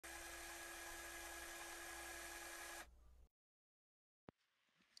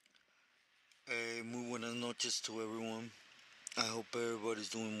Muy buenas noches to everyone. I hope everybody's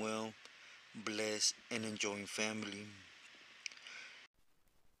doing well, blessed, and enjoying family.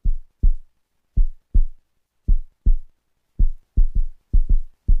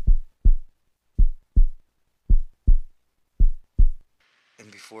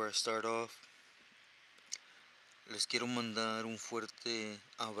 And before I start off, les quiero mandar un fuerte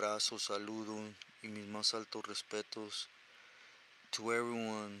abrazo, saludo y mis más altos respetos to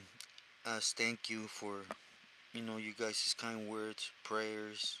everyone as thank you for, you guys' kind words,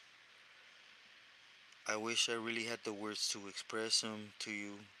 prayers. I wish I really had the words to express them to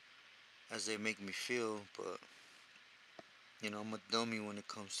you as they make me feel, but I'm a dummy when it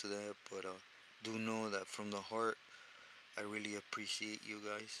comes to that, but do know that from the heart, I really appreciate you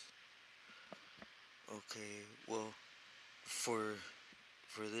guys. Okay, well, for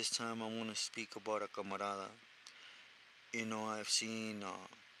for this time, I want to speak about a camarada. I've seen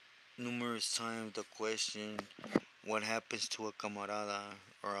numerous times the question, what happens to a camarada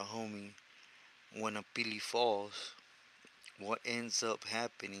or a homie when a pili falls? What ends up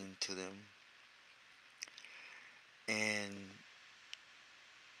happening to them? And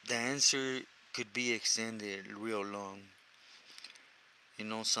the answer could be extended real long.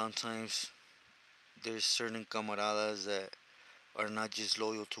 Sometimes there's certain camaradas that are not just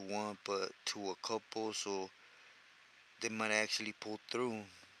loyal to one but to a couple, so they might actually pull through.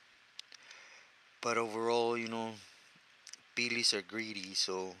 But overall, Pilis are greedy,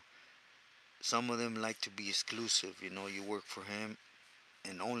 so some of them like to be exclusive. You work for him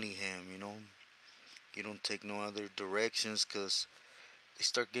and only him. You don't take no other directions because they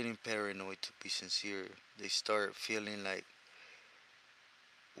start getting paranoid, to be sincere. They start feeling like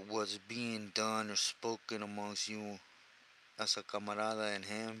what's being done or spoken amongst you as a camarada and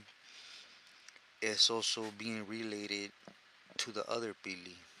him is also being related to the other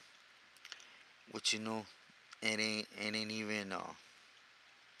Pili, which it ain't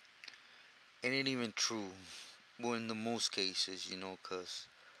even true. Well, in the most cases, cause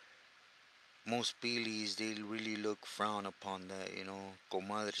most Pilis they really look frown upon that,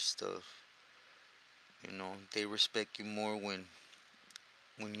 comadre stuff. They respect you more when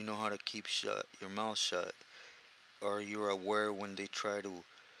you know how to keep shut your mouth shut, or you're aware when they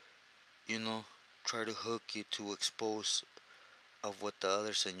you know, try to hook you to expose of what the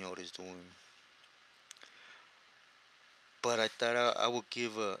other senor is doing. But I thought I would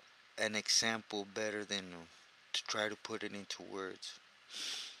give an example better than to try to put it into words.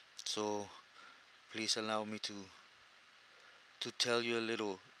 So please allow me to tell you a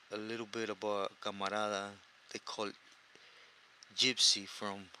little bit about camarada. They call it gibsy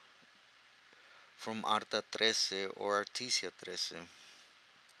from Arta 13 or Artesia 13.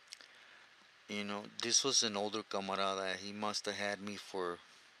 This was an older camarada. He must have had me for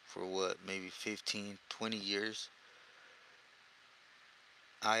what, maybe 15, 20 years.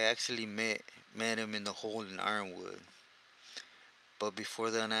 I actually met him in the hole in Ironwood. But before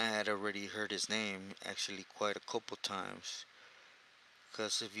then, I had already heard his name actually quite a couple times.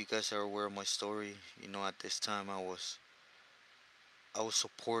 Because if you guys are aware of my story, at this time I was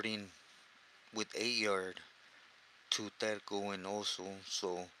supporting with 8 yard to Terco and also,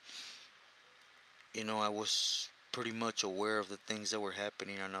 so I was pretty much aware of the things that were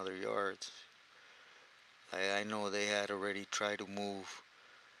happening on other yards. I know they had already tried to move.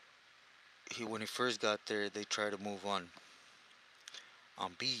 When he first got there, they tried to move on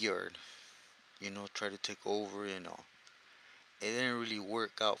B yard. Try to take over. It didn't really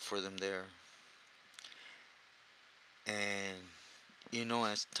work out for them there. And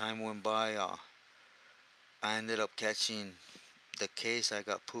as time went by, I ended up catching the case I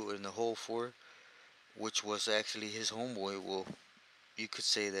got put in the hole for, which was actually his homeboy. Well, you could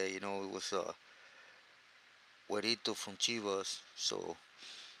say that it was Guerito from Chivas. So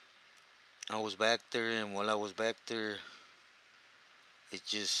I was back there, and while I was back there, it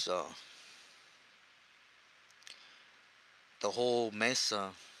just the whole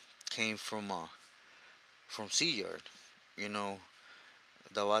mesa came from C yard. You know,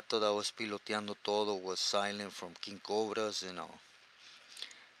 the vato that was piloteando todo was silent from King Cobras.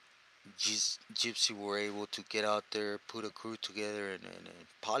 Gypsy were able to get out there, put a crew together, and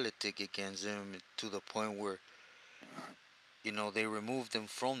politic against them to the point where they removed them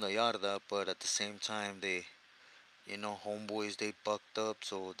from the yarda, but at the same time homeboys they bucked up,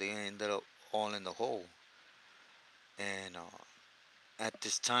 so they ended up all in the hole. And at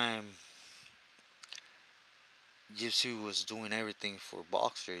this time, Gypsy was doing everything for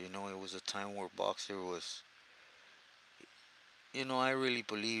Boxer. It was a time where Boxer was. I really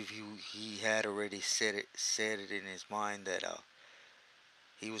believe he had already said it in his mind that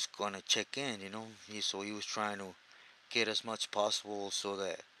he was gonna check in, so he was trying to get as much possible so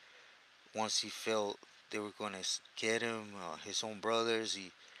that once he felt they were gonna get him, his own brothers,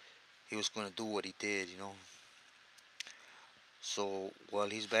 he was gonna do what he did. So while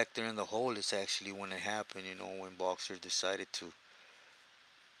he's back there in the hole, it's actually when it happened, when Boxer decided to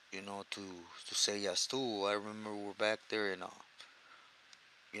say yes too. I remember we were back there and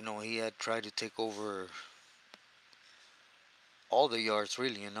he had tried to take over all the yards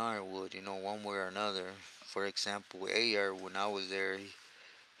really in Ironwood, one way or another. For example, with AR, when I was there,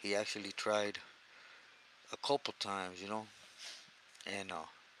 he actually tried a couple times, and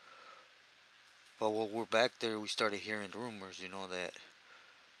but while we're back there, we started hearing rumors, that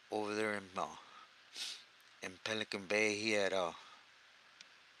over there in Pelican Bay, he had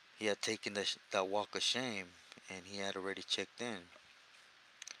taken that walk of shame, and he had already checked in.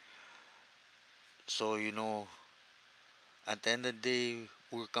 So at the end of the day,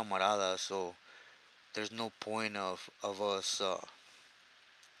 we're camaradas, so there's no point of us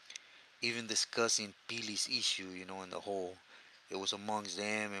even discussing Pili's issue, in the whole. It was amongst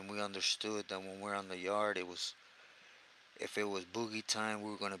them, and we understood that when we're on the yard, if it was boogie time, we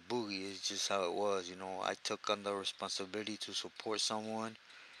were gonna boogie. It's just how it was, I took on the responsibility to support someone,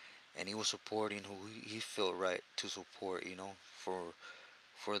 and he was supporting who he felt right to support,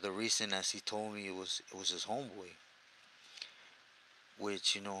 for the reason, as he told me, it was his homeboy,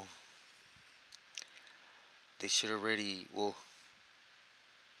 which they should already, well,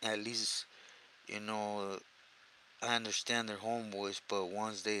 at least, you know I understand their homeboys, but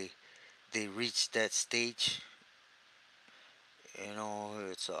once they reach that stage,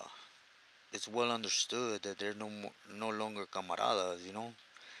 it's well understood that they're no longer camaradas.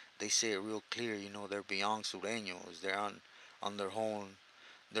 They say it real clear. They're beyond sureños. They're on their own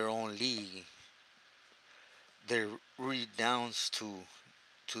league. They're really downs to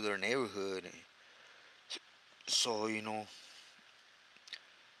their neighborhood. So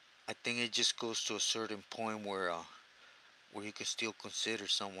I think it just goes to a certain point where you can still consider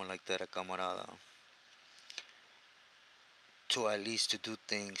someone like that a camarada, to at least to do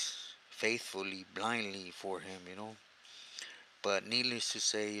things faithfully, blindly for him. But needless to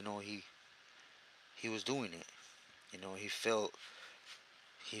say, he was doing it.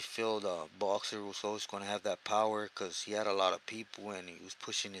 He felt Boxer was always going to have that power because he had a lot of people and he was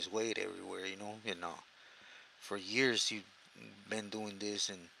pushing his weight everywhere. And for years he's been doing this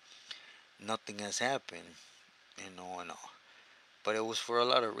and nothing has happened. And but it was for a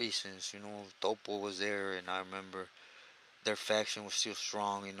lot of reasons. Topo was there, and I remember their faction was still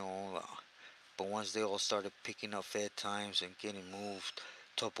strong. But once they all started picking up fed times and getting moved,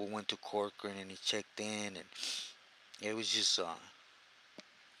 Topo went to Corcoran and he checked in, and it was just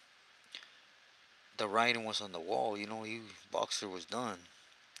the writing was on the wall. Boxer was done.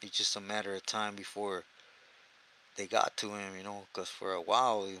 It's just a matter of time before they got to him. Because for a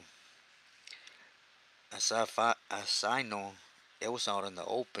while, as I know, it was out in the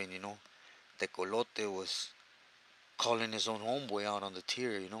open. Tecolote was calling his own homeboy out on the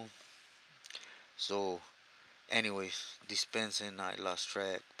tier. So, anyways, dispensing, I lost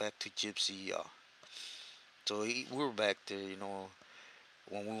track. Back to Gypsy. So we were back there.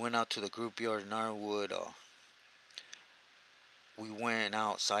 When we went out to the group yard in Ironwood, we went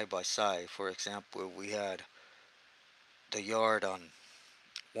out side by side. For example, we had the yard on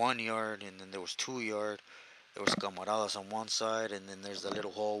one yard, and then there was two yard. There was camaradas on one side, and then there's the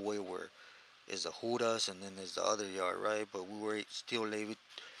little hallway where is the judas, and then there's the other yard, right? But we were still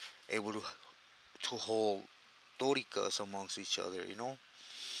able to hold toricas amongst each other.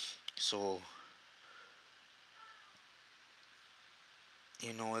 So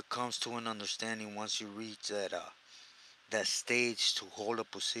it comes to an understanding once you reach that stage to hold a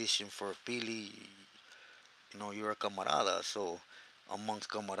position for a pili. You're a camarada. So amongst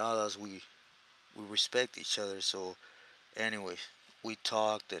camaradas, we respect each other. So anyway, we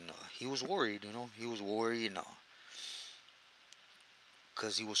talked, and he was worried. He was worried,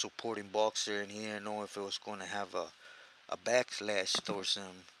 because he was supporting Boxer, and he didn't know if it was going to have a backslash towards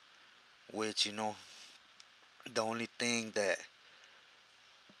him. Which the only thing that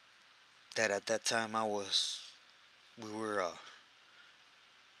at that time we were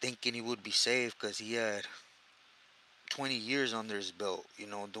thinking he would be safe because he had 20 years under his belt,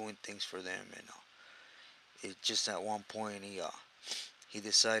 doing things for them, and it just at one point he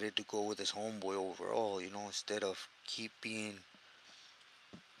decided to go with his homeboy overall, instead of keep being,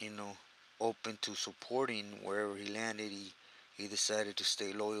 you know, open to supporting wherever he landed. He decided to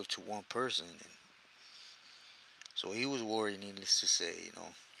stay loyal to one person, and so he was worried. Needless to say,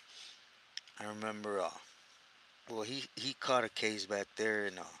 I remember well, he caught a case back there,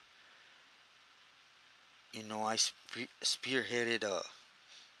 and I spearheaded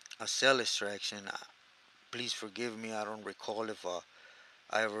a cell extraction. Please forgive me. I don't recall if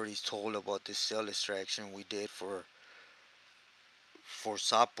I already told about this cell extraction we did for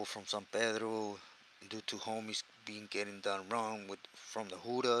Sapo from San Pedro due to homies being getting done wrong with from the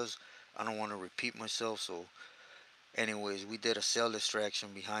Hudas. I don't want to repeat myself, so anyways, we did a cell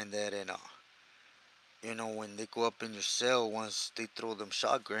extraction behind that, and when they go up in your cell, once they throw them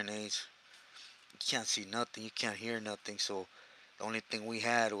shot grenades, you can't see nothing, you can't hear nothing. So the only thing we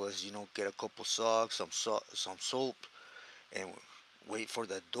had was, get a couple socks, some soap, and wait for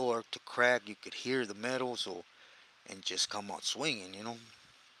the door to crack. You could hear the metal, so and just come out swinging,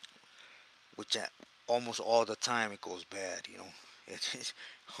 which at almost all the time it goes bad. It's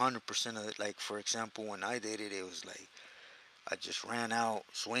 100% of it. Like for example, when I did it, it was like I just ran out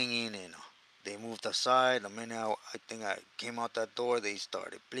swinging, and they moved aside. The minute I think I came out that door, they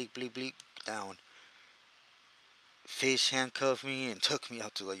started bleep bleep bleep down. Fish handcuffed me and took me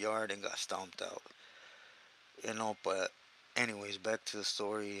out to the yard and got stomped out. But anyways, back to the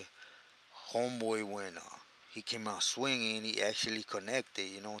story. Homeboy, when he came out swinging, he actually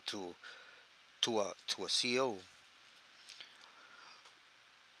connected, to a CO.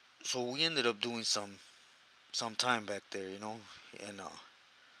 So we ended up doing some time back there. And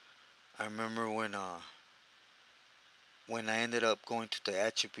I remember when I ended up going to the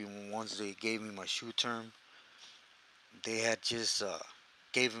atrophy, once they gave me my shoe term, they had just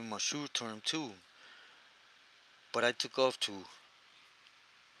gave him a shoe term too. But I took off to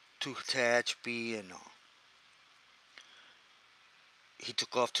Tehachapi, and he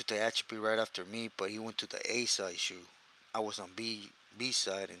took off to Tehachapi right after me, but he went to the A side shoe. I was on B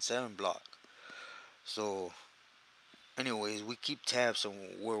side in 7 block. So, anyways, we keep tabs on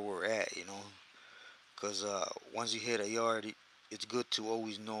where we're at. Because once you hit a yard, it's good to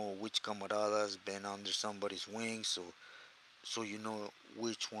always know which camarada's been under somebody's wing, so you know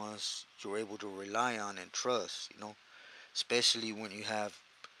which ones you're able to rely on and trust. Especially when you have,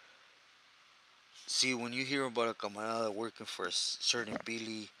 see, when you hear about a camarada working for a certain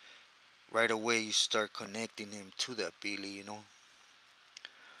Billy, right away you start connecting him to that Billy,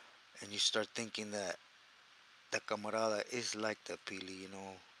 and you start thinking that the camarada is like the Billy.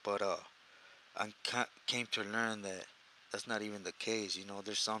 But I came to learn that that's not even the case.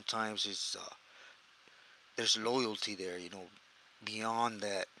 There's sometimes there's loyalty there, beyond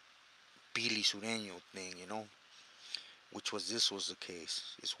that Billy Sureño thing, which this was the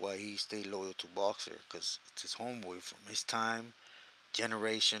case. It's why he stayed loyal to Boxer, because it's his homeboy from his time,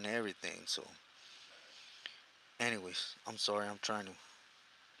 generation, everything. So, anyways, I'm sorry, I'm trying to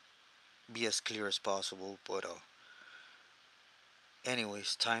be as clear as possible, but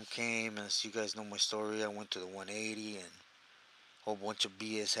anyways, time came, as you guys know my story. I went to the 180, and a whole bunch of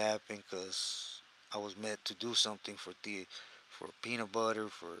BS happened because I was meant to do something for peanut butter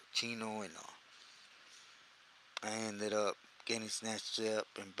for Chino, and I ended up getting snatched up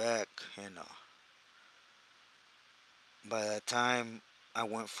and back, and by that time I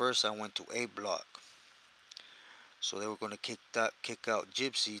went first. I went to A block, so they were gonna kick out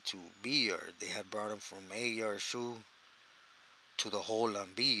Gibsy to B yard. They had brought him from A yard shoe to the hole on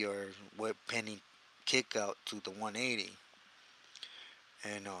B yard, wet pending kick out to the 180,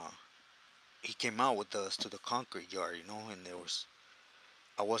 and he came out with us to the concrete yard, and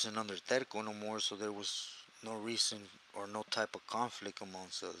I wasn't under Terco no more, so there was no reason or no type of conflict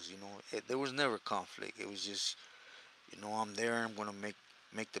amongst us. There was never conflict. It was just, I'm there. I'm gonna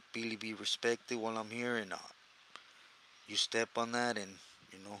make the Pili be respected while I'm here, and you step on that, and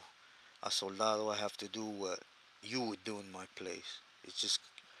you know, a soldado, I have to do what you would do in my place. It's just,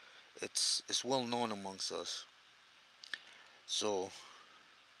 it's well known amongst us. So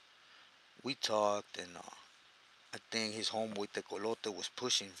we talked, and I think his homeboy Tecolote was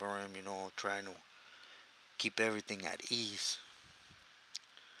pushing for him, trying to keep everything at ease.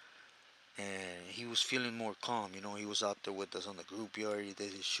 And he was feeling more calm. He was out there with us on the group yard. He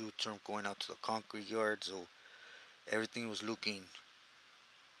did his shoot term going out to the concrete yard, so everything was looking,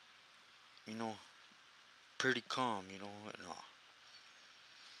 you know, pretty calm, and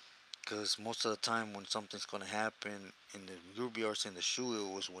because most of the time when something's gonna happen in the group yards in the shoe,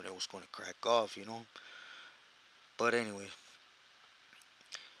 it was when it was gonna crack off. But anyway,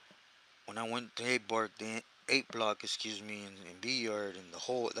 when I went to 8 block, the 8 block, excuse me, in B yard, in the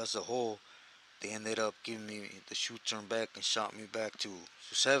hole, that's the hole. They ended up giving me the shoe turn back and shot me back to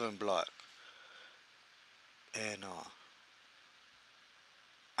 7 block. And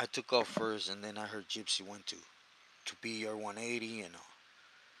I took off first, and then I heard Gypsy went to BR 180, and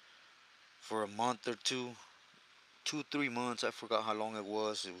for a month or two, 2 3 months. I forgot how long it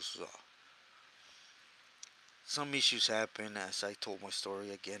was. It was some issues happened. As I told my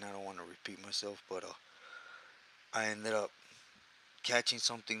story again, I don't want to repeat myself, but I ended up catching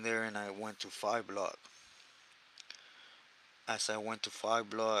something there, and I went to 5 block. As I went to 5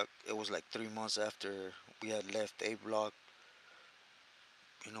 block, it was like 3 months after we had left A block.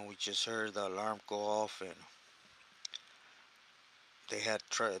 We just heard the alarm go off, and they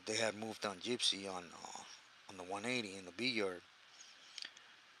had moved on Gypsy on the 180 in the B yard.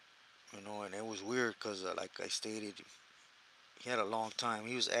 And it was weird because, like I stated, he had a long time.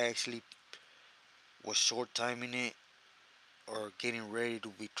 He was actually was short timing it or getting ready to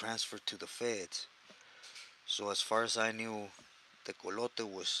be transferred to the feds. So as far as I knew, the colote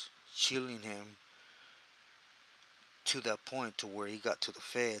was chilling him to that point to where he got to the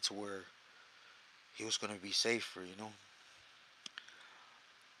feds where he was gonna be safer.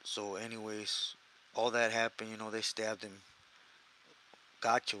 So anyways, all that happened. They stabbed him,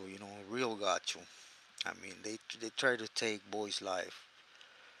 gacho. Real gacho. I mean, they tried to take boy's life.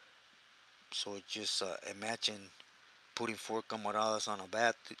 So just imagine putting four camaradas on a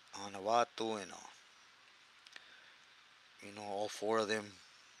vato, and all four of them.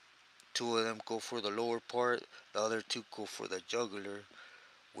 Two of them go for the lower part, the other two go for the jugular.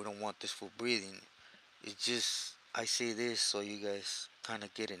 We don't want this for breathing. It's just I say this so you guys kind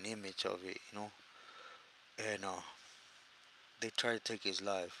of get an image of it. And they tried to take his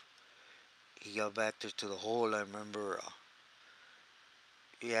life. He got back there to the hole. I remember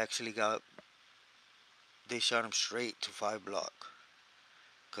he actually got. They shot him straight to 5 block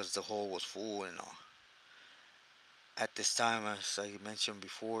because the hole was full. And at this time, as I mentioned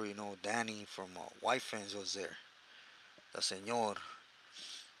before, Danny from White Fence was there. The señor.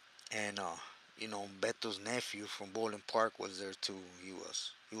 And Beto's nephew from Bowling Park was there too. He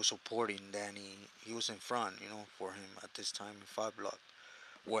was supporting Danny. He was in front, for him at this time in 5 block,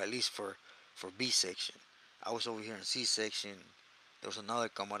 or at least for B section. I was over here in C section. There was another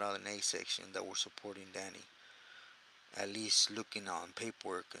camarada in A section that were supporting Danny, at least looking on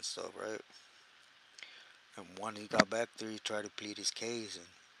paperwork and stuff, right? And when he got back there, he tried to plead his case, and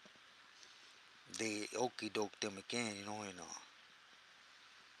they okey doked him again, And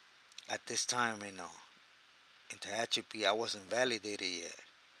at this time in Tehachapi, I wasn't validated yet.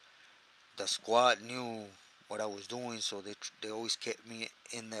 The squad knew what I was doing, so they always kept me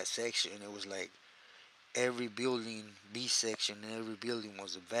in that section. It was like every building, B section, and every building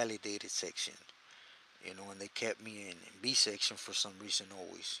was a validated section. And they kept me in B section for some reason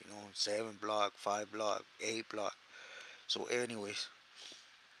always. 7 block, 5 block, 8 block. So, anyways,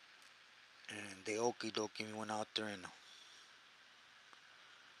 and they okie dokie me went out there and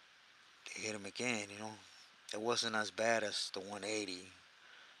they hit him again. It wasn't as bad as the 180,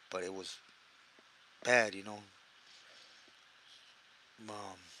 but it was bad. Um,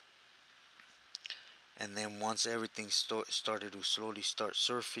 and then once everything started to slowly start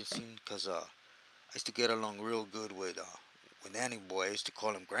surfacing, because I used to get along real good with Danny boy. I used to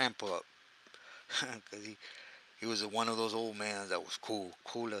call him Grandpa, because he was one of those old men that was cool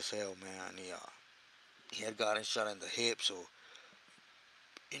as hell, man. He had gotten shot in the hip, so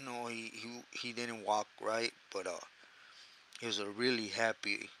he didn't walk right, but he was a really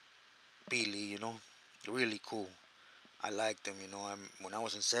happy Billy, really cool. I liked him. When I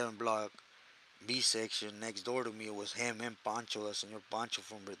was in 7 block B section, next door to me it was him and Pancho, the Senor Pancho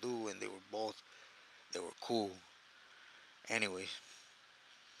from Purdue, and they were cool. Anyway,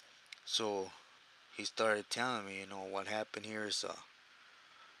 so he started telling me, what happened here is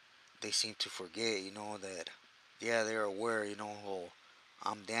they seem to forget, that yeah, they're aware, oh,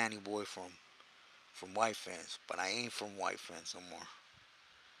 I'm Danny boy from White Fence, but I ain't from White Fence no more.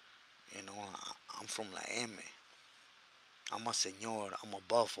 I'm from La EME. I'm a señor. I'm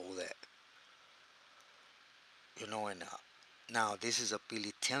above all that. And now this is a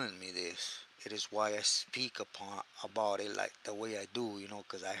Billy telling me this. It is why I speak about it like the way I do,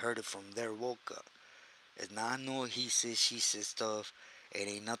 because I heard it from their boca. It's not no he says, she says stuff. It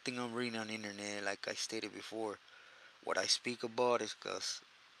ain't nothing I'm reading on the internet, like I stated before. What I speak about is because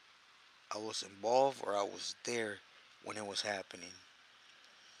I was involved or I was there when it was happening.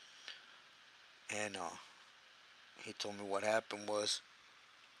 And he told me what happened was,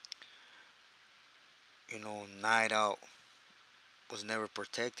 Night Out was never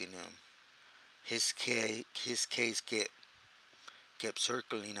protecting him. His case kept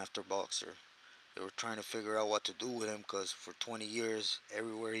circling after Boxer. They were trying to figure out what to do with him because for 20 years,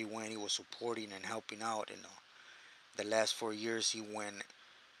 everywhere he went, he was supporting and helping out. And the last 4 years,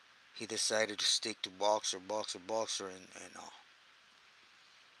 he decided to stick to Boxer, and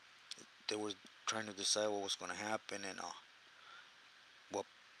they were trying to decide what was going to happen, and what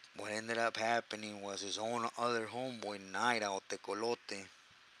what ended up happening was his own other homeboy, Nite out Tecolote,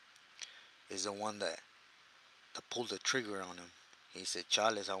 is the one that pulled the trigger on him. He said,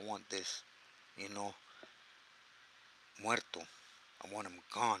 Chales, I want this, you know, muerto. I want him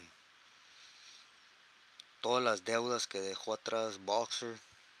gone. Todas las deudas que dejó atrás Boxer,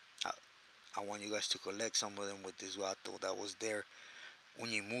 I, I want you guys to collect some of them with this vato that was there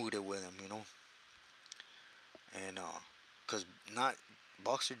uñimugre with him, you know. And, cause not,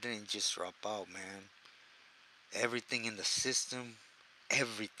 Boxer didn't just drop out, man. Everything in the system,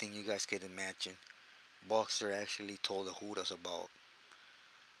 everything you guys could imagine, Boxer actually told the Judas about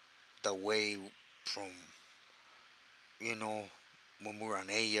the way from, you know, when we were on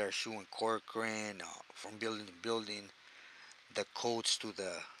AR shooting Corcoran, from building to building, the codes to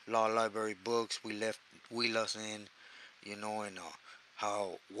the law library books we left Willas in, you know, and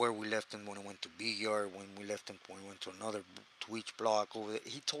how where we left him when we went to B yard, when we left him when we went to another to each block over there.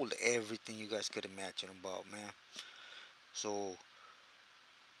 He told everything you guys could imagine about, man. So,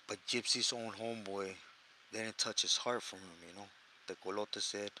 but Gypsy's own homeboy didn't touch his heart from him, you know. The Colote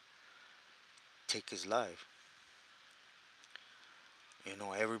said, take his life. You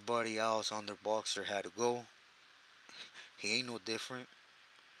know, everybody else on their Boxer had to go. He ain't no different.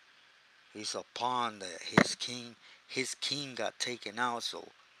 He's a pawn that his king got taken out, so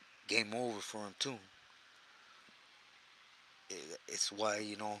game over for him too. It's why,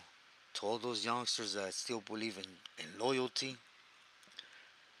 you know, to all those youngsters that still believe in loyalty,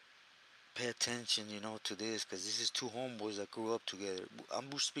 pay attention, you know, to this, because this is two homeboys that grew up together. I'm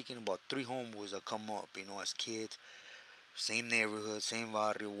speaking about three homeboys that come up, you know, as kids, same neighborhood, same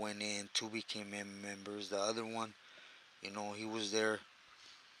barrio, went in, two became members. The other one, you know, he was there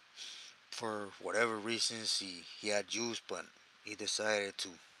for whatever reasons. He had juice, but he decided to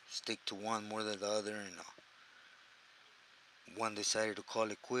stick to one more than the other, and one decided to call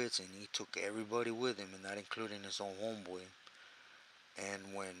it quits, and he took everybody with him, and that including his own homeboy.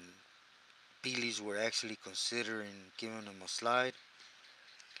 And when Billy's were actually considering giving him a slide,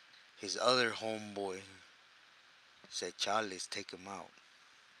 his other homeboy said, Charles, take him out.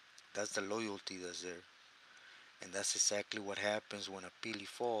 That's the loyalty that's there. And that's exactly what happens when a Pili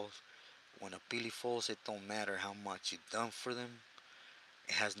falls. When a Pili falls, it don't matter how much you've done for them.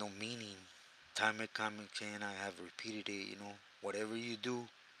 It has no meaning. Time and time again, I have repeated it, you know. Whatever you do,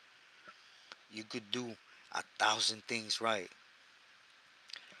 you could do 1,000 things right.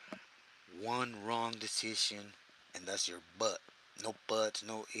 One wrong decision, and that's your butt. No buts,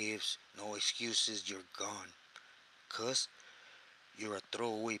 no ifs, no excuses, you're gone. Cuz you're a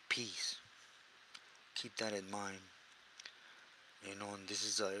throwaway piece. Keep that in mind. You know, and this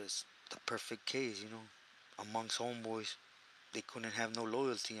is it's the perfect case, you know. Amongst homeboys, they couldn't have no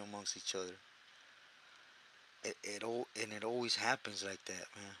loyalty amongst each other. It always happens like that,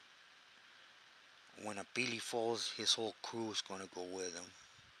 man. When a Billy falls, his whole crew is gonna go with him.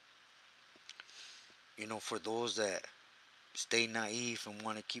 You know, for those that stay naive and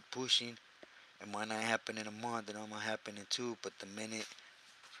want to keep pushing, it might not happen in a month, and it might happen in two. But the minute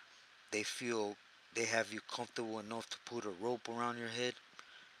they feel they have you comfortable enough to put a rope around your head,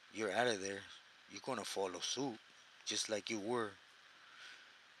 you're out of there. You're gonna follow suit, just like you were.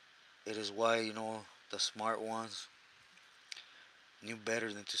 It is why, you know, the smart ones knew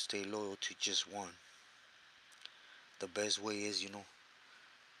better than to stay loyal to just one. The best way is, you know,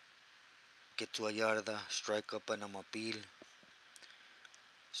 get to a yarda, strike up an amapil.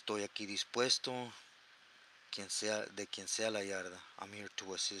 Estoy aquí dispuesto, quien sea la yarda. I'm here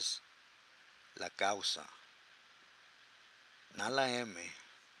to assist la causa, not la M,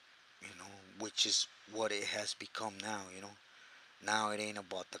 you know, which is what it has become now, you know. Now it ain't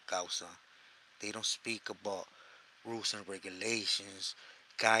about the causa. They don't speak about rules and regulations,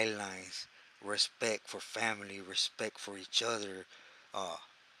 guidelines, respect for family, respect for each other, uh,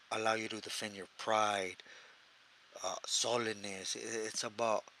 allow you to defend your pride, solidness. It's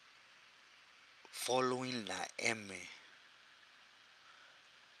about following la M,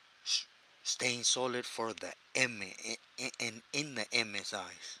 staying solid for the M, and in the M's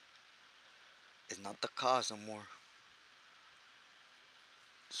eyes. It's not the cause no more.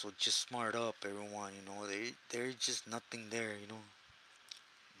 So just smart up, everyone. You know, there's just nothing there. You know,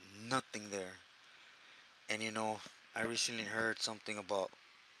 nothing there. And you know, I recently heard something about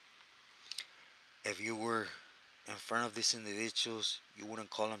if you were in front of these individuals, you wouldn't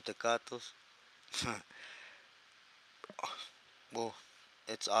call them tecatos. Well,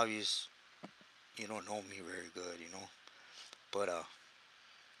 it's obvious you don't know me very good, you know. But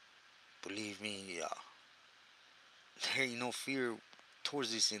believe me, there ain't no fear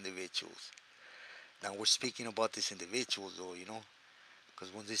towards these individuals. Now we're speaking about these individuals though,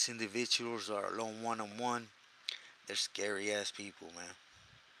 because when these individuals are alone one on one, they're scary ass people, man.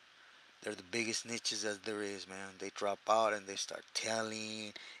 They're the biggest niches as there is, man. They drop out and they start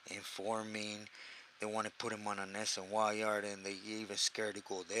telling, informing. They want to put them on an SNY yard and they even scared to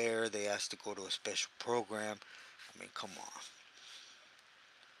go there. They ask to go to a special program. I mean, come on.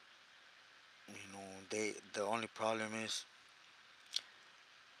 The only problem is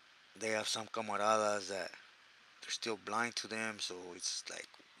they have some camaradas that they're still blind to them. So it's like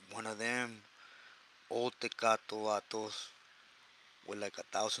one of them, old tecato vatos with like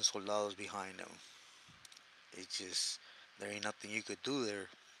 1,000 soldados behind them. It's just there ain't nothing you could do there.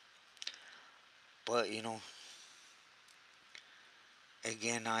 But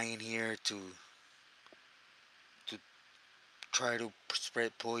again, I ain't here to try to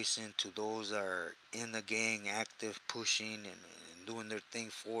spread poison to those that are in the gang, active, pushing and doing their thing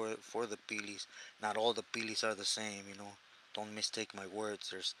for the pilis. Not all the pilis are the same. Don't mistake my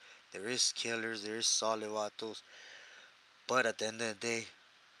words. There is killers, there is solid vatos, but at the end of the day,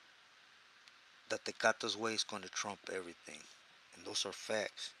 the Tecato's way is going to trump everything, and those are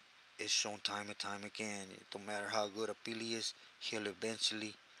facts. It's shown time and time again. No matter how good a pili is, he'll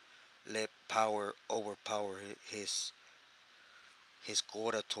eventually let power overpower his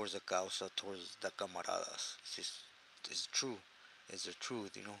quota towards the causa, towards the camaradas. It's true. It's the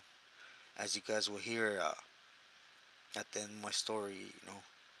truth. As you guys will hear at the end of my story.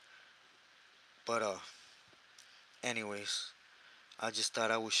 But anyways, I just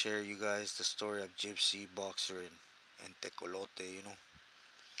thought I would share you guys the story of Gypsy, Boxer, and Tecolote,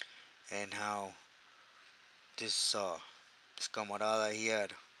 and how this camarada he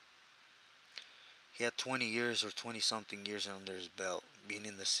had 20 years or 20 something years under his belt, being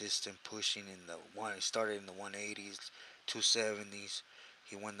in the system, pushing in the one. He started in the 180s, 270s.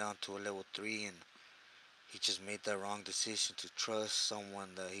 He went down to a level 3, and he just made that wrong decision to trust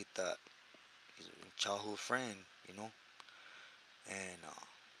someone that he thought he's a childhood friend. And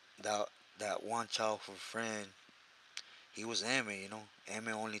that that one childhood friend, he was EME.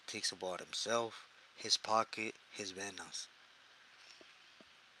 EME only thinks about himself, his pocket, his venas.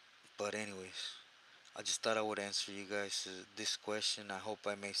 But anyways, I just thought I would answer you guys this question. I hope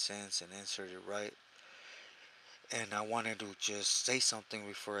I made sense and answered it right. And I wanted to just say something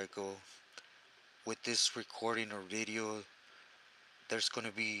before I go. With this recording or video, there's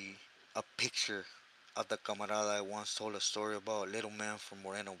gonna be a picture of the camarada I once told a story about, little man from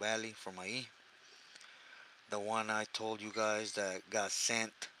Moreno Valley, from ahí. The one I told you guys that got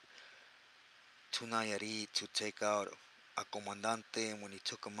sent to Nayarit to take out a comandante, and when he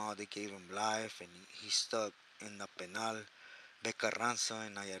took him out, they gave him life, and he stuck in the penal Becarranza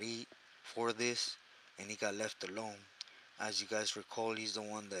in Nayarit for this, and he got left alone. As you guys recall, he's the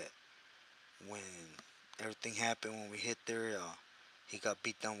one that when everything happened, when we hit there, he got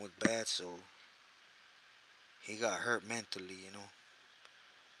beat down with bats, so he got hurt mentally.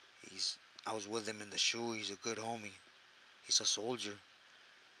 He's I was with him in the shoe. He's a good homie. He's a soldier,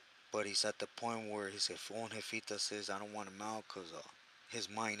 but he's at the point where his own jefita says I don't want him out because his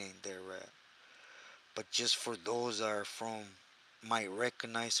mind ain't there, right? But just for those that are from, might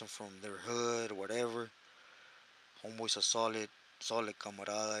recognize him from their hood or whatever, homeboy's a solid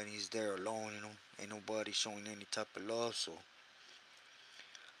camarada, and he's there alone. Ain't nobody showing any type of love. So,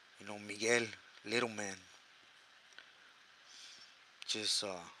 Miguel, little man, just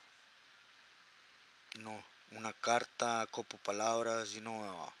you know, una carta, a couple palabras.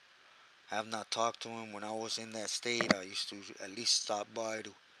 I have not talked to him when I was in that state. I used to at least stop by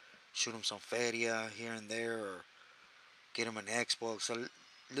to shoot him some feria here and there, or get him an Xbox,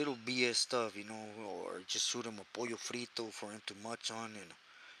 little BS stuff, or just shoot him a pollo frito for him to munch on and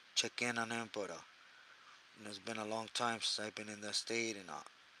check in on him. But it's been a long time since I've been in that state, and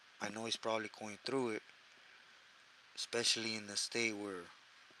I know he's probably going through it, especially in the state where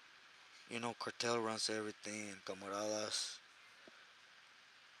cartel runs everything, and camaradas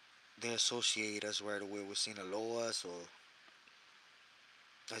they associate us right away with Sinaloa. So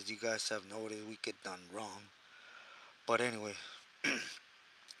as you guys have noticed, we get done wrong. But anyway,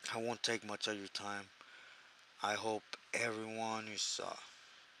 I won't take much of your time. I hope everyone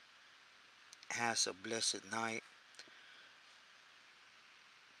has a blessed night.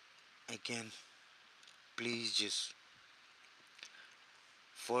 Again, please just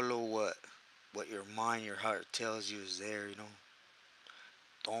follow what your mind, your heart tells you is there.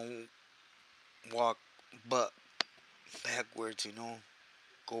 Don't walk but backwards.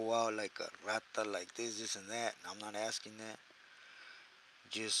 Go out like a rata, like this and that. I'm not asking that.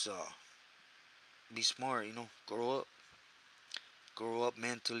 Just be smart. Grow up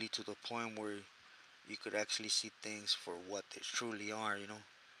mentally to the point where you could actually see things for what they truly are,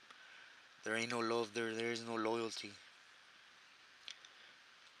 There ain't no love there, there is no loyalty.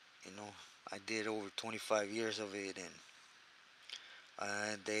 You know, I did over 25 years of it, and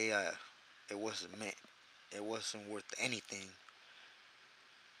it wasn't meant. It wasn't worth anything.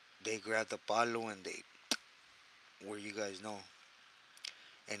 They grabbed the palo and they, where you guys know,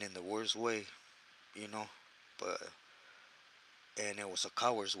 and in the worst way, you know, but and it was a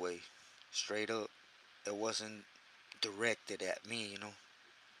coward's way, straight up. It wasn't directed at me.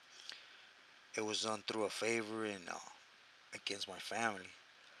 It was done through a favor and against my family.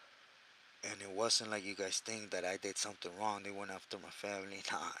 And it wasn't like you guys think that I did something wrong. They went after my family.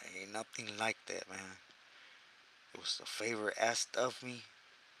 Nah, ain't nothing like that, man. It was a favor asked of me,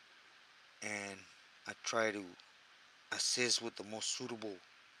 and I try to assist with the most suitable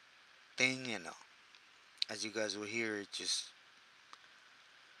thing. And as you guys will hear, it just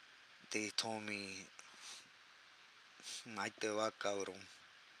they told me, "Ahí te va, cabrón,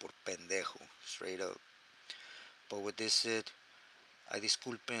 por pendejo," straight up. But with this said, I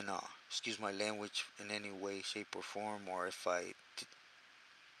disculpen, excuse my language in any way, shape, or form, or if I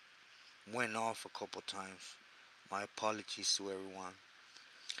went off a couple times. My apologies to everyone.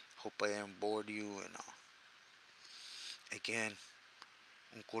 Hope I didn't bore you. And again,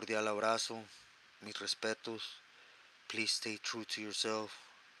 un cordial abrazo, mis respetos. Please stay true to yourself,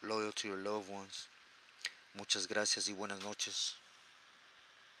 loyal to your loved ones. Muchas gracias y buenas noches.